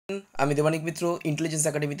আমি দেবানিক মিত্র ইন্টেলিজেন্স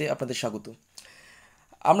একাডেমিতে আপনাদের স্বাগত।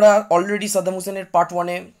 আমরা অলরেডি সাদ্দাম হোসেনের পার্ট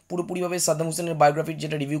ওয়ানে পুরোপুরিভাবে সাদ্দাম হোসেনের বায়োগ্রাফির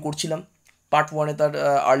যেটা রিভিউ করছিলাম। পার্ট ওয়ানে তার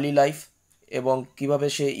আর্লি লাইফ এবং কিভাবে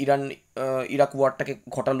সে ইরাক ওয়ারটাকে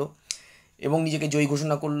ঘটালো এবং নিজেকে জয়ী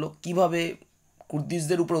ঘোষণা করলো, কিভাবে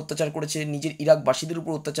কুর্দিশদের উপর অত্যাচার করেছে, নিজের ইরাকবাসীদের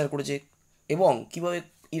উপর অত্যাচার করেছে এবং কিভাবে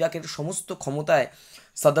ইরাকের সমস্ত ক্ষমতায়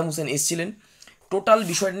সাদ্দাম হোসেন এসেছিলেন। টোটাল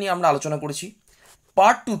বিষয়টা নিয়ে আমরা আলোচনা করেছি।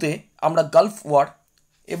 পার্ট টুতে আমরা গালফ ওয়ার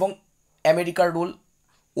এবং আমেরিকার রোল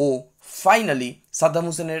ও ফাইনালি সাদ্দাম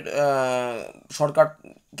হোসেনের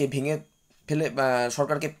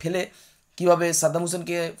সরকারকে ফেলে কীভাবে সাদ্দাম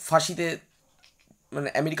হোসেনকে ফাঁসিতে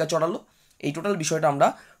আমেরিকা চড়ালো, এই টোটাল বিষয়টা আমরা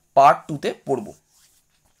পার্ট টুতে পড়ব।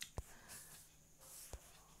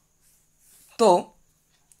 তো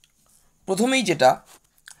প্রথমেই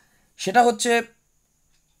সেটা হচ্ছে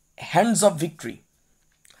হ্যান্ডস অফ ভিক্টরি।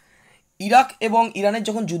 ইরাক এবং ইরানের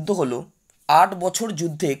যখন যুদ্ধ হলো, 8 বছর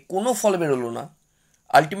যুদ্ধে কোনো ফল বেরোলো না।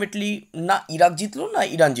 আলটিমেটলি না ইরাক জিতলো না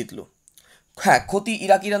ইরান জিতলো। হ্যাঁ, ক্ষতি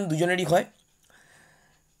ইরাক ইরান দুজনেরই হয়,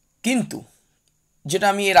 কিন্তু যেটা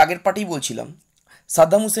আমি এর আগের পার্টেই বলছিলাম,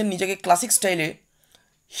 সাদ্দাম হোসেন নিজেকে ক্লাসিক স্টাইলে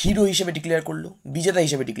হিরো হিসেবে ডিক্লেয়ার করলো, বিজেতা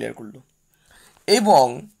হিসেবে ডিক্লেয়ার করলো এবং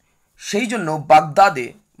সেই জন্য বাগদাদে,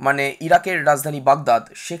 মানে ইরাকের রাজধানী বাগদাদ,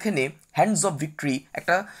 সেখানে হ্যান্ডস অফ ভিক্টরি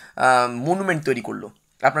একটা মনুমেন্ট তৈরি করলো।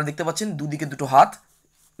 আপনারা দেখতে পাচ্ছেন দুদিকে দুটো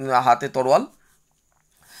হাতে তরোয়াল।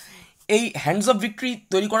 এই হ্যান্ডস অফ ভিক্টরি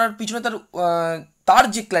তৈরি করার পিছনে তার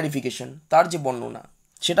যে ক্ল্যারিফিকেশন, তার যে বর্ণনা,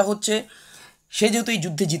 সেটা হচ্ছে সে যেহেতু এই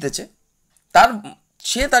যুদ্ধে জিতেছে,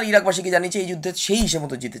 সে তার ইরাকবাসীকে জানিয়েছে এই যুদ্ধে সেই হিসেবে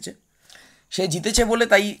মতো জিতেছে, সে জিতেছে বলে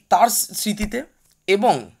তাই তার স্মৃতিতে,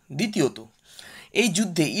 এবং দ্বিতীয়ত এই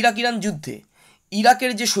যুদ্ধে ইরাক ইরান যুদ্ধে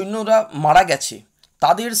ইরাকের যে সৈন্যরা মারা গেছে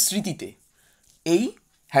তাদের স্মৃতিতে এই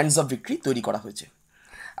হ্যান্ডস অফ ভিক্টরি তৈরি করা হয়েছে।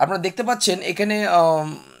 আপনারা দেখতে পাচ্ছেন এখানে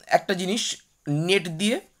একটা জিনিস নেট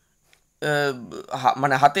দিয়ে,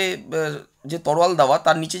 মানে হাতে যে তরোয়াল দেওয়া,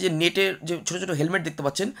 তার নিচে যে নেটের যে ছোটো ছোটো হেলমেট দেখতে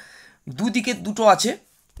পাচ্ছেন, দুদিকে দুটো আছে।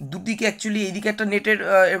 দুদিকে অ্যাকচুয়ালি এইদিকে একটা নেটের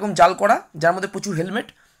এরকম জাল করা, যার মধ্যে প্রচুর হেলমেট,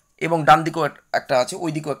 এবং ডান দিকেও একটা আছে,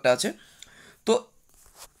 ওই দিকেও একটা আছে। তো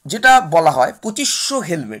যেটা বলা হয় 2500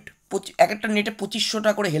 হেলমেট, এক একটা নেটে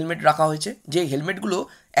 2500টা করে হেলমেট রাখা হয়েছে, যে হেলমেটগুলো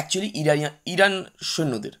অ্যাকচুয়ালি ইরান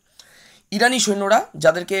সৈন্যদের, ইরানি সৈন্যরা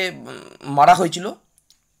যাদেরকে মারা হয়েছিল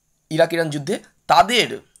ইরাক ইরান যুদ্ধে, তাদের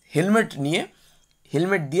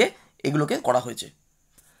হেলমেট দিয়ে এগুলোকে করা হয়েছে,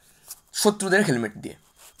 শত্রুদের হেলমেট দিয়ে।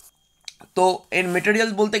 তো এর মেটেরিয়াল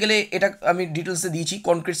বলতে গেলে এটা আমি ডিটেলসে দিয়েছি,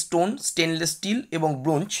 কনক্রিট স্টোন, স্টেনলেস স্টিল এবং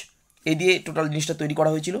ব্রোঞ্জ, এই দিয়ে টোটাল জিনিসটা তৈরি করা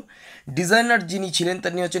হয়েছিল। ডিজাইনার যিনি ছিলেন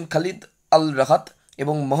তিনি হচ্ছেন খালিদ আল রাহাত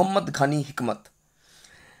এবং মোহাম্মদ ঘানি হিকমত।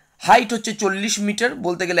 হাইট হচ্ছে 40 মিটার,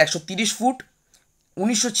 বলতে গেলে 130 ফুট।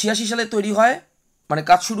 1986 সালে তৈরি হয়, মানে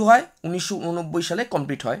কাজ শুরু হয়, 1989 সালে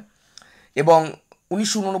কমপ্লিট হয় এবং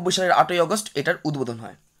 1989 সালের 8ই আগস্ট এটার উদ্বোধন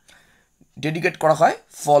হয়। ডেডিকেট করা হয়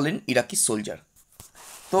ফলেন ইরাকি সোলজার।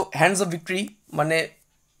 তো হ্যান্ডস অফ ভিক্টরি মানে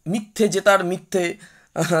মিথ্যে জেতার, মিথ্যে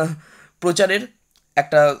প্রচারের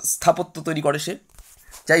একটা স্থাপত্য তৈরি করে সে।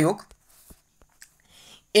 যাই হোক,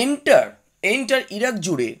 এন্টার ইরাক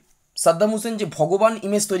জুড়ে সাদ্দাম হোসেন যে ভগবান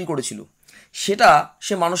ইমেজ তৈরি করেছিল, সেটা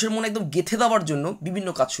সে মানুষের মনে একদম গেঁথে দেওয়ার জন্য বিভিন্ন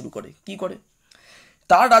কাজ শুরু করে। কি করে?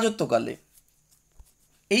 তার রাজত্বকালে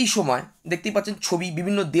এই সময় দেখতেই পাচ্ছেন ছবি,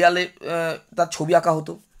 বিভিন্ন দেয়ালে তার ছবি আঁকা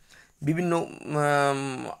হতো, বিভিন্ন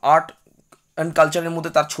আর্ট অ্যান্ড কালচারের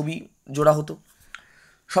মধ্যে তার ছবি জোড়া হতো।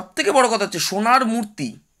 সবথেকে বড় কথা হচ্ছে সোনার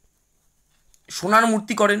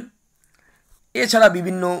মূর্তি করেন। এছাড়া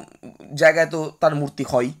বিভিন্ন জায়গায় তো তার মূর্তি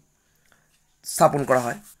স্থাপন করা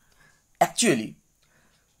হয়। অ্যাকচুয়ালি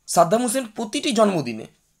সাদ্দাম হোসেন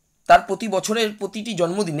প্রতি বছরের প্রতিটি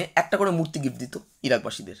জন্মদিনে একটা করে মূর্তি গিফট দিত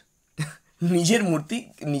ইরাকবাসীদের। নিজের মূর্তি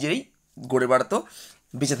নিজেই গড়ে বেড়াতো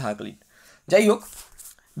বেঁচে থাকাকালীন। যাই হোক,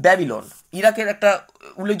 ব্যাবিলন ইরাকের একটা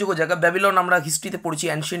উল্লেখযোগ্য জায়গা। ব্যাবিলন আমরা হিস্ট্রিতে পড়েছি,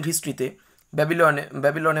 অ্যানশিয়েন্ট হিস্ট্রিতে।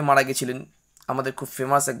 ব্যাবিলনে মারা গেছিলেন আমাদের খুব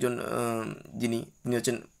ফেমাস একজন যিনি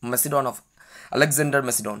হচ্ছেন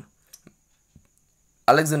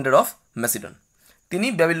আলেকজান্ডার অফ ম্যাসিডন। তিনি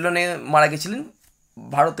ব্যাবিলনে মারা গেছিলেন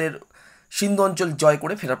ভারতের সিন্ধু অঞ্চল জয়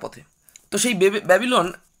করে ফেরার পথে। তো সেই ব্যাবিলন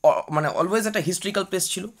মানে অলওয়েজ একটা হিস্ট্রিক্যাল প্লেস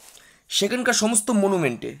ছিল। সেখানকার সমস্ত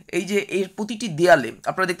মনুমেন্টে, এই যে এর প্রতিটি দেয়ালে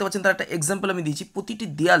আপনারা দেখতে পাচ্ছেন, তার একটা এক্সাম্পল আমি দিয়েছি, প্রতিটি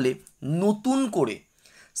দেয়ালে নতুন করে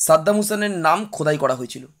সাদ্দাম হোসেনের নাম খোদাই করা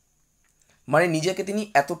হয়েছিল। মানে নিজেকে তিনি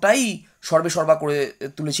এতটাই সর্বেসর্বা করে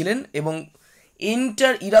তুলেছিলেন এবং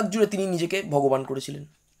এন্টার ইরাক জুড়ে তিনি নিজেকে ভগবান করেছিলেন।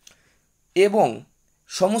 এবং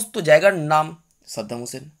সমস্ত জায়গার নাম সাদ্দাম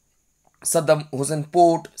হোসেন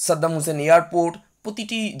পোর্ট, সাদ্দাম হোসেন এয়ারপোর্ট,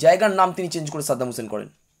 প্রতিটি জায়গার নাম তিনি চেঞ্জ করে সাদ্দাম হোসেন করেন।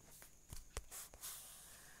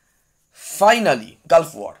 Finally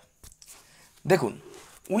Gulf war. দেখুন,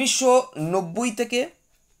 1990 থেকে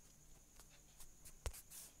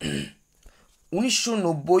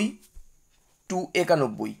 1990 টু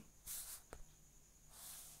 91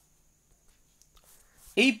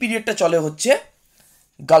 এই পিরিয়ডটা চলে হচ্ছে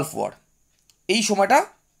গালফ ওয়ার। এই সময়টা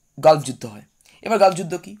গালফ যুদ্ধ হয়। এবার গালফ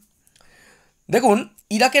যুদ্ধ কি দেখুন,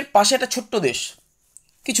 ইরাকের পাশে একটা ছোট্ট দেশ,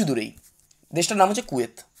 কিছু দূরেই, দেশটার নাম হচ্ছে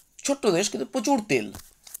কুয়েত। ছোট্ট দেশ, কিন্তু প্রচুর তেল,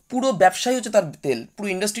 পুরো ব্যবসায়ী হচ্ছে তার তেল, পুরো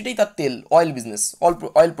ইন্ডাস্ট্রিটাই তার তেল, অয়েল বিজনেস,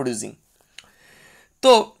 অয়েল প্রডিউসিং।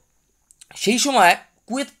 তো সেই সময়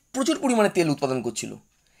কুয়েত প্রচুর পরিমাণে তেল উৎপাদন করছিল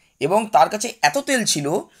এবং তার কাছে এত তেল ছিল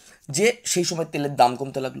যে সেই সময় তেলের দাম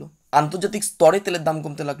কমতে লাগলো, আন্তর্জাতিক স্তরে তেলের দাম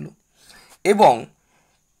কমতে লাগলো এবং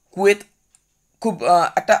কুয়েত খুব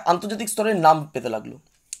একটা আন্তর্জাতিক স্তরের নাম পেতে লাগলো।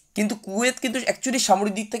 কিন্তু কুয়েত কিন্তু অ্যাকচুয়ালি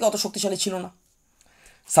সামরিক দিক থেকে অত শক্তিশালী ছিল না।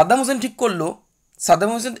 সাদ্দাম হোসেন ঠিক করলো, সাদ্দাম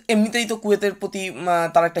হোসেন এমনিতেই তো কুয়েতের প্রতি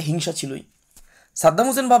তার একটা হিংসা ছিলই। সাদ্দাম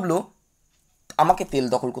হোসেন ভাবলো আমাকে তেল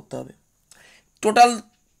দখল করতে হবে। টোটাল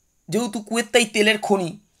যেহেতু কুয়েতটাই তেলের খনি,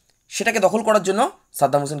 সেটাকে দখল করার জন্য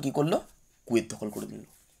সাদ্দাম হোসেন কী করলো, কুয়েত দখল করে দিল।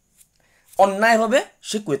 অন্যায়ভাবে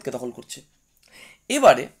সে কুয়েতকে দখল করছে।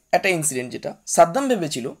 এবারে একটা ইনসিডেন্ট, যেটা সাদ্দাম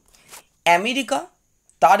ভেবেছিল আমেরিকা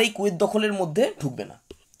তার এই কুয়েত দখলের মধ্যে ঢুকবে না,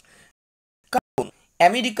 কারণ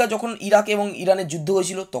আমেরিকা যখন ইরাক এবং ইরানের যুদ্ধ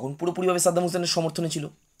হয়েছিল তখন পুরোপুরিভাবে সাদ্দাম হোসেনের সমর্থনে ছিল।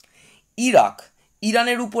 ইরাক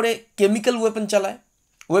ইরানের উপরে কেমিক্যাল ওয়েপন চালায়,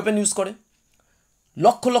 ওয়েপন ইউজ করে,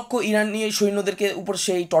 লক্ষ লক্ষ ইরানি সৈন্যদেরকে উপর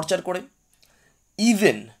সেই টর্চার করে,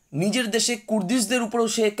 ইভেন নিজের দেশে কুর্দিশদের উপরেও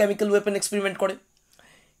সে কেমিক্যাল ওয়েপন এক্সপেরিমেন্ট করে।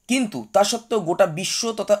 কিন্তু তা সত্ত্বেও গোটা বিশ্ব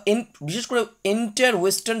তথা বিশেষ করে এন্টায়ার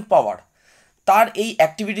ওয়েস্টার্ন পাওয়ার তার এই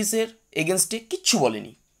অ্যাক্টিভিটিসের এগেনস্টে কিচ্ছু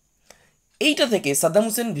বলেনি। এইটা থেকে সাদ্দাম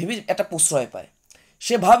হোসেন ভেবে একটা প্রশ্রয় পায়।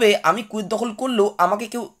 সে ভাবে আমি কুয়েত দখল করলেও আমাকে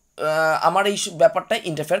কেউ আমার এই ব্যাপারটায়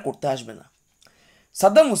ইন্টারফেয়ার করতে আসবে না।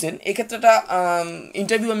 সাদ্দাম হোসেন, এক্ষেত্রে একটা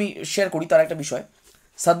ইন্টারভিউ আমি শেয়ার করি, তার একটা বিষয়।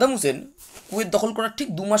 সাদ্দাম হোসেন কুয়েত দখল করার ঠিক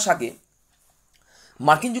 2 মাস আগে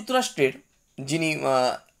মার্কিন যুক্তরাষ্ট্রের যিনি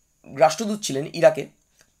রাষ্ট্রদূত ছিলেন ইরাকে,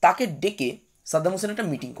 তাকে ডেকে সাদ্দাম হোসেন একটা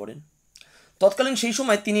মিটিং করেন। তৎকালীন সেই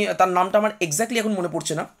সময় তিনি, তার নামটা আমার এক্স্যাক্টলি এখন মনে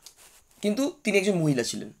পড়ছে না, কিন্তু তিনি একজন মহিলা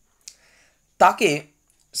ছিলেন। তাকে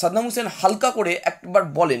সাদ্দাম হোসেন হালকা করে একবার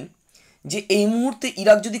বলেন যে এই মুহূর্তে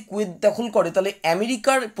ইরাক যদি কুয়েত দখল করে তাহলে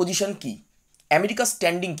আমেরিকার পজিশন কী, আমেরিকার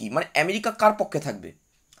স্ট্যান্ডিং কী, মানে আমেরিকা কার পক্ষে থাকবে।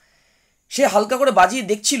 সে হালকা করে বাজিয়ে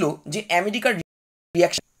দেখছিল যে আমেরিকার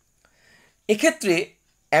রিয়াকশন। এক্ষেত্রে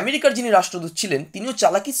আমেরিকার যিনি রাষ্ট্রদূত ছিলেন তিনিও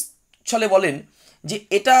চালাকি ছলে বলেন যে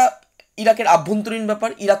এটা ইরাকের আভ্যন্তরীণ ব্যাপার,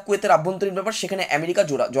 ইরাক কুয়েতের আভ্যন্তরীণ ব্যাপার, সেখানে আমেরিকা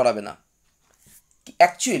জড়াবে না।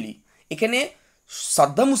 অ্যাকচুয়ালি এখানে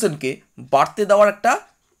সাদ্দাম হোসেনকে বাড়তে দেওয়ার একটা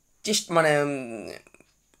মানে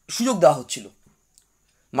সুযোগ দেওয়া হচ্ছিল।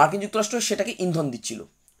 মার্কিন যুক্তরাষ্ট্র সেটাকে ইন্ধন দিচ্ছিল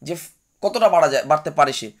যে কতটা বাড়তে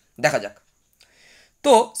পারে সে, দেখা যাক।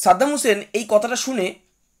 তো সাদ্দাম হোসেন এই কথাটা শুনে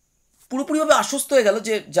পুরোপুরিভাবে আশ্বস্ত হয়ে গেল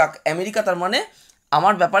যে যাক, আমেরিকা তার মানে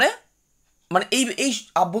আমার ব্যাপারে মানে এই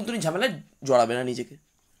আভ্যন্তরীণ ঝামেলায় জড়াবে না নিজেকে।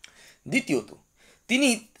 দ্বিতীয়ত, তিনি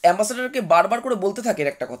অ্যাম্বাসাডারকে বারবার করে বলতে থাকেন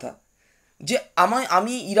একটা কথা, যে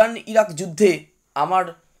আমি ইরান ইরাক যুদ্ধে আমার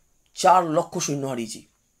 4 লক্ষ সৈন্য হারিয়েছি,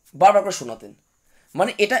 বারবার করে শোনাতেন।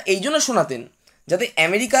 মানে এটা এই জন্য শোনাতেন যাতে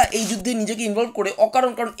আমেরিকা এই যুদ্ধে নিজেকে ইনভলভ করে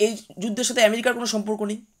অকারণ, কারণ এই যুদ্ধের সাথে আমেরিকার কোনো সম্পর্ক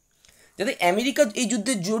নেই, যাতে আমেরিকা এই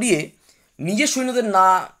যুদ্ধে জড়িয়ে নিজের সৈন্যদের না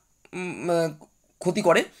ক্ষতি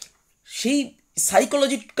করে, সেই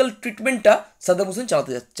সাইকোলজিক্যাল ট্রিটমেন্টটা সাদ্দাম হোসেন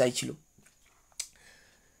চালাতে চাইছিল।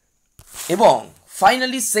 এবং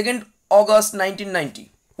ফাইনালি 2 অগস্ট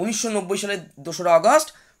 1990 সালের 2 আগস্ট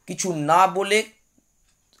কিছু না বলে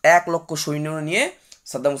 1 লক্ষ সৈন্য নিয়ে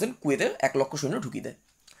সাদ্দাম হোসেন কুয়েতের 1 লক্ষ সৈন্য ঢুকিয়ে দেয়।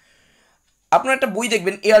 আপনারা একটা বই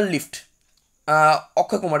দেখবেন, এয়ারলিফট,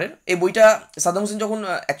 অক্ষয় কুমারের। এই বইটা সাদ্দাম হোসেন যখন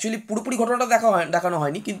অ্যাকচুয়ালি পুরোপুরি ঘটনাটা দেখানো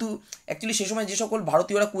হয়নি, কিন্তু অ্যাকচুয়ালি সে সময় যে সকল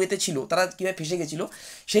ভারতীয়রা কুয়েতে ছিল তারা কীভাবে ফেসে গেছিলো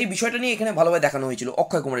সেই বিষয়টা নিয়ে এখানে ভালোভাবে দেখানো হয়েছিল।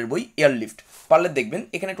 অক্ষয় কুমারের বই এয়ারলিফট পারলে দেখবেন,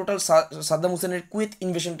 এখানে টোটাল সাদ্দাম হোসেনের কুয়েত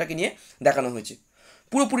ইনভেশনটাকে নিয়ে দেখানো হয়েছে,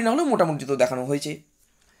 পুরোপুরি না হলেও মোটামুটি তো দেখানো হয়েছে।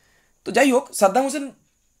 তো যাই হোক, সাদ্দাম হোসেন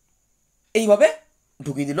এইভাবে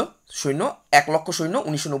ঢুকিয়ে দিল সৈন্য, 1 লক্ষ সৈন্য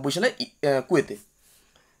 1990 সালে কুয়েতে।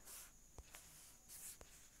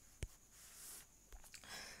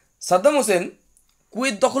 সাদ্দাম হোসেন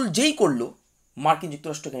কুয়েত দখল যেই করলো, মার্কিন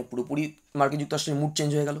যুক্তরাষ্ট্র এখানে পুরোপুরি, মার্কিন যুক্তরাষ্ট্রের মুড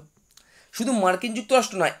চেঞ্জ হয়ে গেল। শুধু মার্কিন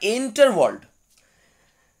যুক্তরাষ্ট্র না, এন্টার ওয়ার্ল্ড।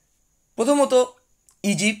 প্রথমত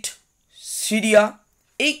ইজিপ্ট, সিরিয়া,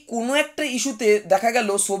 এই কোনো একটা ইস্যুতে দেখা গেল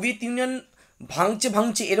সোভিয়েত ইউনিয়ন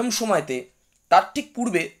ভাঙছে এরম সময়তে, তার ঠিক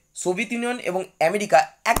পূর্বে সোভিয়েত ইউনিয়ন এবং আমেরিকা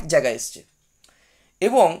এক জায়গায় এসছে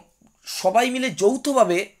এবং সবাই মিলে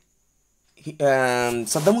যৌথভাবে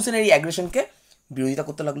সাদ্দাম হোসেনের এই অ্যাগ্রেশনকে বিরোধিতা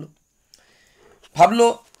করতে লাগলো। ভাবলো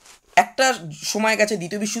একটা সময় গেছে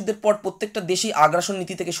দ্বিতীয় বিশ্বযুদ্ধের পর প্রত্যেকটা দেশই আগ্রাসন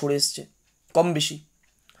নীতি থেকে সরে এসছে কম বেশি,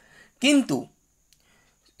 কিন্তু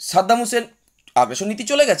সাদ্দাম হোসেন আগ্রাসন নীতি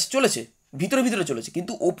চলেছে ভিতরে ভিতরে চলেছে,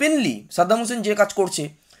 কিন্তু ওপেনলি সাদ্দাম হোসেন যে কাজ করছে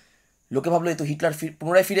লোকে ভাবলো এই তো হিটলার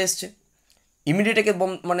পুনরায় ফিরে এসছে, ইমিডিয়েট একে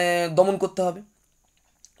মানে দমন করতে হবে।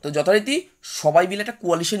 তো যথারীতি সবাই মিলে একটা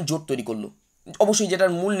কোয়ালিশন জোট তৈরি করলো, অবশ্যই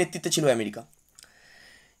যেটার মূল নেতৃত্বে ছিল আমেরিকা।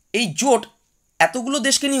 এই জোট এতগুলো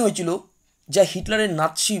দেশকে নিয়ে হয়েছিল যা হিটলারের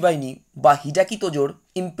নাৎসি বাহিনী বা হিডাকি তোজোর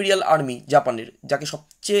ইম্পেরিয়াল আর্মি জাপানের, যাকে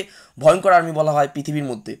সবচেয়ে ভয়ঙ্কর আর্মি বলা হয় পৃথিবীর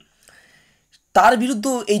মধ্যে, তার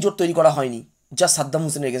বিরুদ্ধেও এই জোট তৈরি করা হয়নি যা সাদ্দাম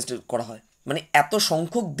হোসেনের এগেনস্টে করা হয়। মানে এত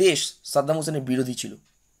সংখ্যক দেশ সাদ্দাম হোসেনের বিরোধী ছিল।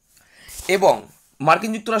 এবং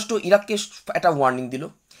মার্কিন যুক্তরাষ্ট্র ইরাককে একটা ওয়ার্নিং দিল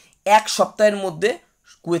 1 সপ্তাহের মধ্যে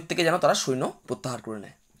কুয়েত থেকে যেন তারা সৈন্য প্রত্যাহার করে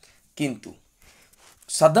নেয়। কিন্তু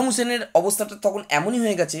সাদ্দাম হোসেনের অবস্থাটা তখন এমনই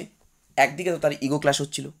হয়ে গেছে, একদিকে তো তার ইগো ক্ল্যাশ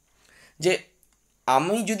হচ্ছিল যে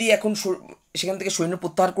আমি যদি এখন সেখান থেকে সৈন্য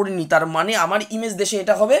প্রত্যাহার করে নিই তার মানে আমার ইমেজ দেশে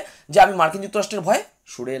এটা হবে যে আমি মার্কিন যুক্তরাষ্ট্রের ভয়ে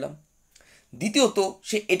সরে এলাম। দ্বিতীয়ত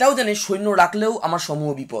সে এটাও জানে সৈন্য রাখলেও আমার সমূহ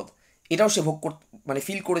বিপদ, এটাও সে মানে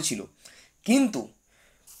ফিল করেছিল। কিন্তু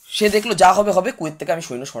সে দেখলো যা হবে হবে, কুয়েত থেকে আমি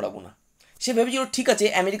সৈন্য সরাবো না। সে ভেবেছিল ঠিক আছে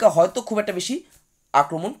আমেরিকা হয়তো খুব একটা বেশি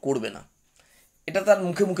আক্রমণ করবে না, এটা তার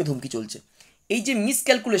মুখে মুখে ধমকি চলছে। এই যে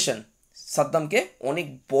মিসক্যালকুলেশন, সাদ্দামকে অনেক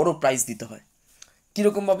বড় প্রাইজ দিতে হয়।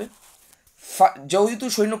 কীরকমভাবে? যেহেতু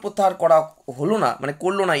সৈন্য প্রত্যাহার করা হলো না, মানে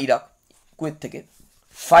করলো না ইরাক কুয়েত থেকে,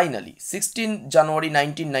 ফাইনালি 16 জানুয়ারি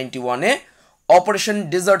 1991 অপারেশন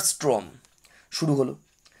ডেজার্ট স্টর্ম শুরু হলো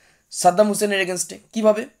সাদ্দাম হোসেনের এগেনস্টে।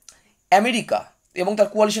 কীভাবে? আমেরিকা এবং তার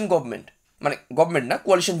কোয়ালিশন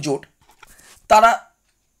কোয়ালিশন জোট, তারা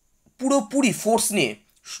পুরোপুরি ফোর্স নিয়ে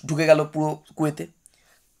ঢুকে গেল পুরো কুয়েতে,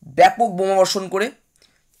 ব্যাপক বোমাবর্ষণ করে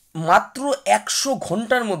মাত্র 100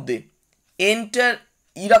 ঘন্টার মধ্যে এন্টার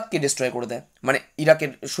ইরাককে ডিস্ট্রয় করে দেয়। মানে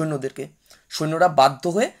ইরাকের সৈন্যরা বাধ্য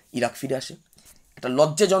হয়ে ইরাক ফিরে আসে, একটা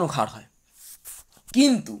লজ্জাজনক হার হয়।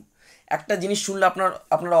 কিন্তু একটা জিনিস শুনলে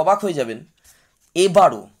আপনারা অবাক হয়ে যাবেন,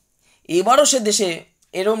 এবারও সে দেশে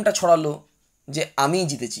এরমটা ছড়ালো যে আমিই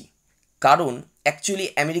জিতেছি। কারণ অ্যাকচুয়ালি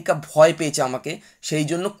আমেরিকা ভয় পেয়েছে আমাকে, সেই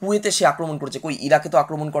জন্য কুয়েতে সে আক্রমণ করেছে, কই ইরাকে তো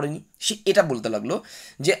আক্রমণ করেনি। সে এটা বলতে লাগলো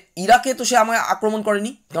যে ইরাকে তো সে আমায় আক্রমণ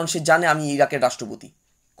করেনি, কারণ সে জানে আমি ইরাকের রাষ্ট্রপতি।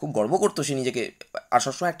 খুব গর্ব করতো সে নিজেকে, আর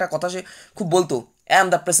সবসময় একটা কথা সে খুব বলতো, I am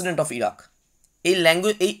the president of Iraq. এই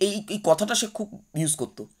ল্যাঙ্গুয়েজ এই কথাটা সে খুব ইউজ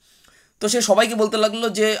করতো। তো সে সবাইকে বলতে লাগলো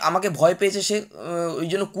যে আমাকে ভয় পেয়েছে সে, ওই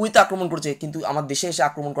জন্য কুয়েতে আক্রমণ করেছে, কিন্তু আমার দেশে এসে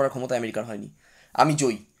আক্রমণ করার ক্ষমতা আমেরিকার হয়নি, আমি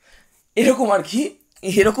জয়ী। এরকম আর কি,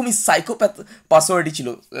 এরকমই সাইকোপ্যাথ পার্সোনালিটি ছিল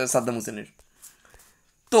সাদ্দাম হোসেনের।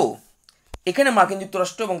 তো এখানে মার্কিন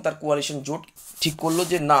যুক্তরাষ্ট্র এবং তার কোয়ালিশন জোট ঠিক করলো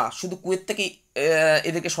যে না, শুধু কুয়েত থেকেই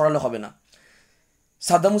এদেরকে সরালে হবে না,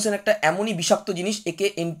 সাদ্দাম হোসেন একটা এমনই বিষাক্ত জিনিস, একে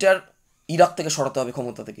এন্টার ইরাক থেকে সরাতে হবে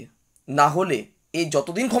ক্ষমতা থেকে, না হলে এই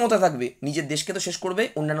যতদিন ক্ষমতা থাকবে নিজের দেশকে তো শেষ করবে,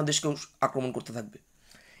 অন্যান্য দেশকেও আক্রমণ করতে থাকবে,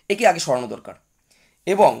 একে আগে সরানো দরকার।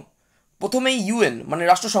 এবং প্রথমেই ইউএন মানে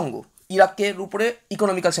রাষ্ট্রসংঘ ইরাকের উপরে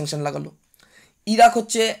ইকোনমিক্যাল স্যাংশন লাগালো। ইরাক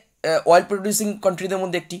হচ্ছে অয়েল প্রডিউসিং কান্ট্রিদের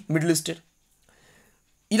মধ্যে একটি, মিডল ইস্টের।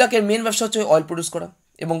 ইরাকের মেন ব্যবসা হচ্ছে অয়েল প্রডিউস করা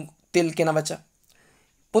এবং তেল কেনা বেচা।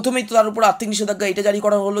 প্রথমেই তো তার উপর আর্থিক নিষেধাজ্ঞা এটা জারি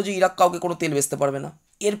করা হলো যে ইরাক কাউকে কোনো তেল বেচতে পারবে না।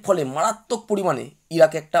 এর ফলে মারাত্মক পরিমাণে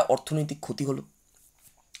ইরাকে একটা অর্থনৈতিক ক্ষতি হলো।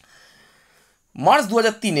 মার্চ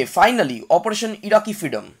 2003 ফাইনালি অপারেশন ইরাকি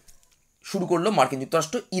ফ্রিডম শুরু করলো মার্কিন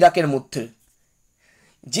যুক্তরাষ্ট্র ইরাকের মধ্যে।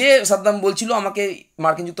 যে সাদ্দাম বলছিল আমাকে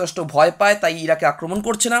মার্কিন যুক্তরাষ্ট্র ভয় পায় তাই ইরাকে আক্রমণ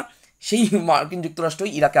করছে না, সেই মার্কিন যুক্তরাষ্ট্র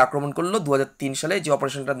ইরাকে আক্রমণ করলো 2003 সালে, যে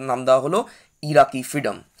অপারেশনটার নাম দেওয়া হলো ইরাকি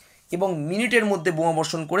ফ্রিডম। এবং মিনিটের মধ্যে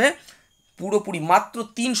বোমাবর্ষণ করে পুরোপুরি মাত্র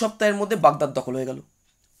 3 সপ্তাহের মধ্যে বাগদাদ দখল হয়ে গেল।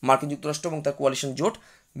 মার্কিন যুক্তরাষ্ট্র এবং তার কোয়ালিশন জোট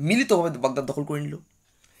মিলিতভাবে বাগদাদ দখল করে নিল।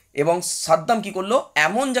 এবং সাদ্দাম কি করলো,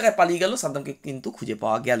 এমন জায়গায় পালিয়ে গেল, সাদ্দামকে কিন্তু খুঁজে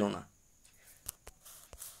পাওয়া গেল না।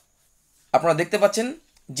 আপনারা দেখতে পাচ্ছেন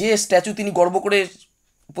যে স্ট্যাচু তিনি গর্ব করে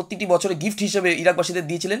প্রতিটি বছরে গিফট হিসেবে ইরাকবাসীদের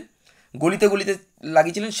দিয়েছিলেন, গলিতে গলিতে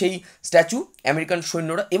লাগিয়েছিলেন সেই স্ট্যাচু আমেরিকান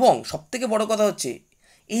সৈন্যরা। এবং সবথেকে বড় কথা হচ্ছে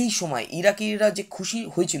এই সময় ইরাকিরা যে খুশি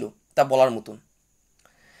হয়েছিল তা বলার মতন।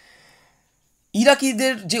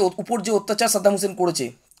 ইরাকিদের যে উপর যে অত্যাচার সাদ্দাম হোসেন করেছে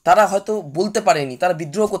তারা হয়তো বলতে পারেনি, তারা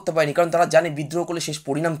বিদ্রোহ করতে পারেনি, কারণ তারা জানে বিদ্রোহ করলে শেষ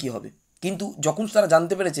পরিণাম কী হবে। কিন্তু যখন তারা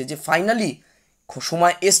জানতে পেরেছে যে ফাইনালি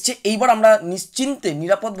সময় এসছে, এইবার আমরা নিশ্চিন্তে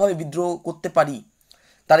নিরাপদভাবে বিদ্রোহ করতে পারি,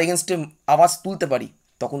 তার এগেনস্টে আওয়াজ তুলতে পারি,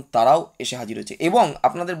 তখন তারাও এসে হাজির হয়েছে। এবং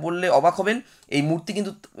আপনাদের বললে অবাক হবেন, এই মূর্তি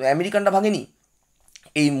কিন্তু আমেরিকানরা ভাঙেনি,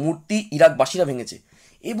 এই মূর্তি ইরাকবাসীরা ভেঙেছে।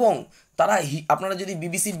 এবং তারা আপনারা যদি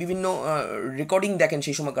বিবিসির বিভিন্ন রেকর্ডিং দেখেন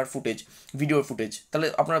সেই সময়কার ভিডিওর ফুটেজ, তাহলে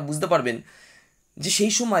আপনারা বুঝতে পারবেন যে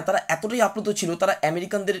সেই সময় তারা এতটাই আপ্লুত ছিল, তারা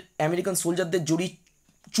আমেরিকান সোলজারদের জড়ি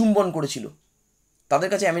চুম্বন করেছিল, তাদের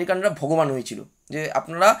কাছে আমেরিকানরা ভগবান হয়েছিল, যে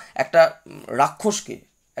আপনারা একটা রাক্ষসকে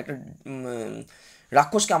একটা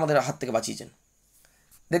রাক্ষসকে আমাদের হাত থেকে বাঁচিয়েছেন।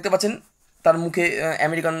 দেখতে পাচ্ছেন তার মুখে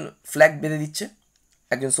আমেরিকান ফ্ল্যাগ বেঁধে দিচ্ছে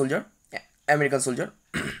একজন সোলজার, আমেরিকান সোলজার।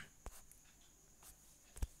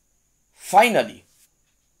 ফাইনালি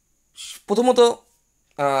প্রথমত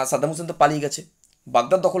সাদ্দাম হোসেন তো পালিয়ে গেছে,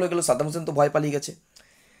 বাগদাদ দখল হয়ে গেল, সাদ্দাম হোসেন তো ভয় পালিয়ে গেছে।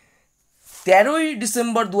 13ই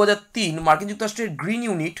ডিসেম্বর 2003 মার্কিন যুক্তরাষ্ট্রের গ্রিন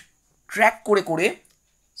ইউনিট ট্র্যাক করে করে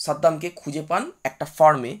সাদ্দামকে খুঁজে পান একটা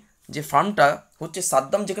ফার্মে, যে ফার্মটা হচ্ছে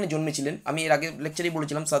সাদ্দাম যেখানে জন্মেছিলেন। আমি এর আগে লেকচারেই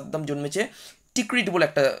বলেছিলাম সাদ্দাম জন্মেছে টিকরিট বলে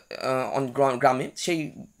একটা গ্রামে, সেই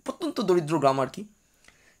প্রত্যন্ত দরিদ্র গ্রাম আর কি।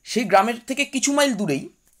 সেই গ্রামের থেকে কিছু মাইল দূরেই,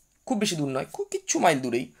 খুব বেশি দূর নয়, খুব কিছু মাইল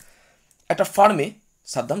দূরেই একটা ফার্মে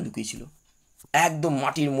সাদ্দাম লুকিয়েছিল, একদম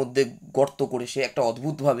মাটির মধ্যে গর্ত করে। সে একটা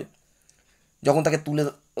অদ্ভুতভাবে, যখন তাকে তুলে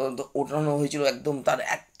ওঠানো হয়েছিল, একদম তার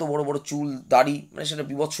এত বড় বড় চুল, দাড়ি, মানে সেটা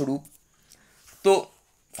বিভৎস রূপ। তো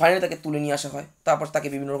ফাইনালি তাকে তুলে নিয়ে আসা হয়, তারপর তাকে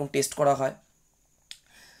বিভিন্ন রকম টেস্ট করা হয়।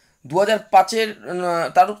 2005-এর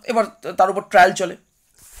তার উপর ট্রায়াল চলে।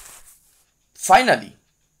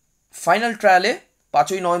 ফাইনাল ট্রায়ালে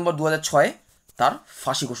 5ই নভেম্বর 2006 তার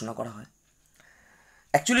ফাঁসি ঘোষণা করা হয়।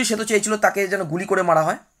 অ্যাকচুয়ালি সে তো চেয়েছিল তাকে যেন গুলি করে মারা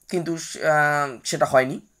হয়, কিন্তু সেটা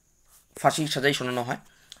হয়নি, ফাঁসির সাজাই শোনানো হয়।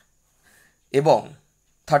 এবং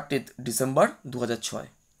 30 ডিসেম্বর 2006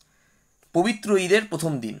 পবিত্র ঈদের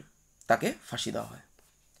প্রথম দিন তাকে ফাঁসি দেওয়া হয়।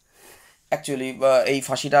 অ্যাকচুয়ালি এই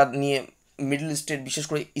ফাঁসিটা নিয়ে মিডল ইস্টের বিশেষ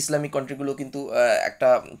করে ইসলামিক কান্ট্রিগুলো কিন্তু একটা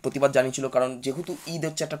প্রতিবাদ জানিয়েছিল, কারণ যেহেতু ঈদ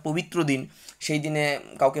হচ্ছে একটা পবিত্র দিন, সেই দিনে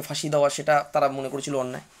কাউকে ফাঁসি দেওয়া সেটা তারা মনে করেছিল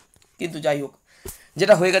অন্যায়। কিন্তু যাই হোক,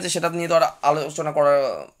 যেটা হয়ে গেছে সেটা নিয়ে তো আর আলোচনা করা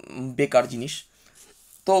বেকার জিনিস।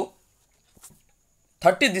 তো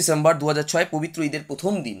 30 ডিসেম্বর 2006 পবিত্র ঈদের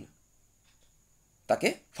প্রথম দিন তাকে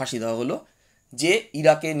ফাঁসি দেওয়া হলো। যে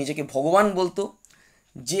ইরাকে নিজেকে ভগবান বলতো,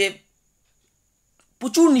 যে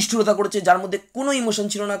প্রচুর নিষ্ঠুরতা করেছে, যার মধ্যে কোনো ইমোশন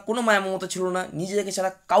ছিল না, কোনো মায়া মমতা ছিল না, নিজেকে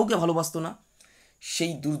ছাড়া কাউকে ভালোবাসতো না,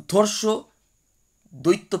 সেই দুর্ধর্ষ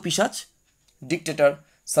দৈত্য পিশাচ ডিক্টেটর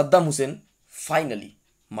সাদ্দাম হোসেন ফাইনালি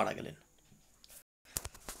মারা গেলেন।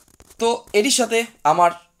 তো এরই সাথে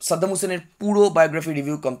আমার সাদ্দাম হোসেনের পুরো বায়োগ্রাফি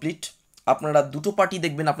রিভিউ কমপ্লিট। আপনারা দুটো পার্টি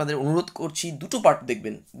দেখবেন, আপনাদের অনুরোধ করছি দুটো পার্ট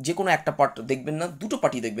দেখবেন, যে কোনো একটা পার্ট দেখবেন না, দুটো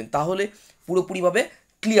পার্টি দেখবেন, তাহলে পুরোপুরিভাবে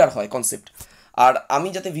ক্লিয়ার হয় কনসেপ্ট। আর আমি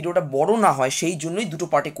যাতে ভিডিওটা বড় না হয় সেই জন্যই দুটো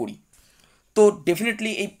পার্টে করি। তো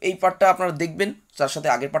ডেফিনেটলি এই পার্টটা আপনারা দেখবেন, তার সাথে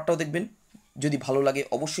আগের পার্টটাও দেখবেন। যদি ভালো লাগে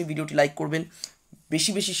অবশ্যই ভিডিওটি লাইক করবেন,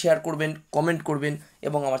 বেশি বেশি শেয়ার করবেন, কমেন্ট করবেন,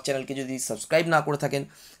 এবং আমার চ্যানেলকে যদি সাবস্ক্রাইব না করে থাকেন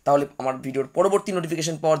তাহলে আমার ভিডিওর পরবর্তী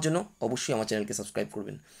নোটিফিকেশন পাওয়ার জন্য অবশ্যই আমার চ্যানেলকে সাবস্ক্রাইব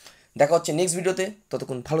করবেন। দেখা হচ্ছে নেক্সট ভিডিওতে,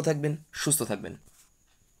 ততক্ষণ ভালো থাকবেন, সুস্থ থাকবেন।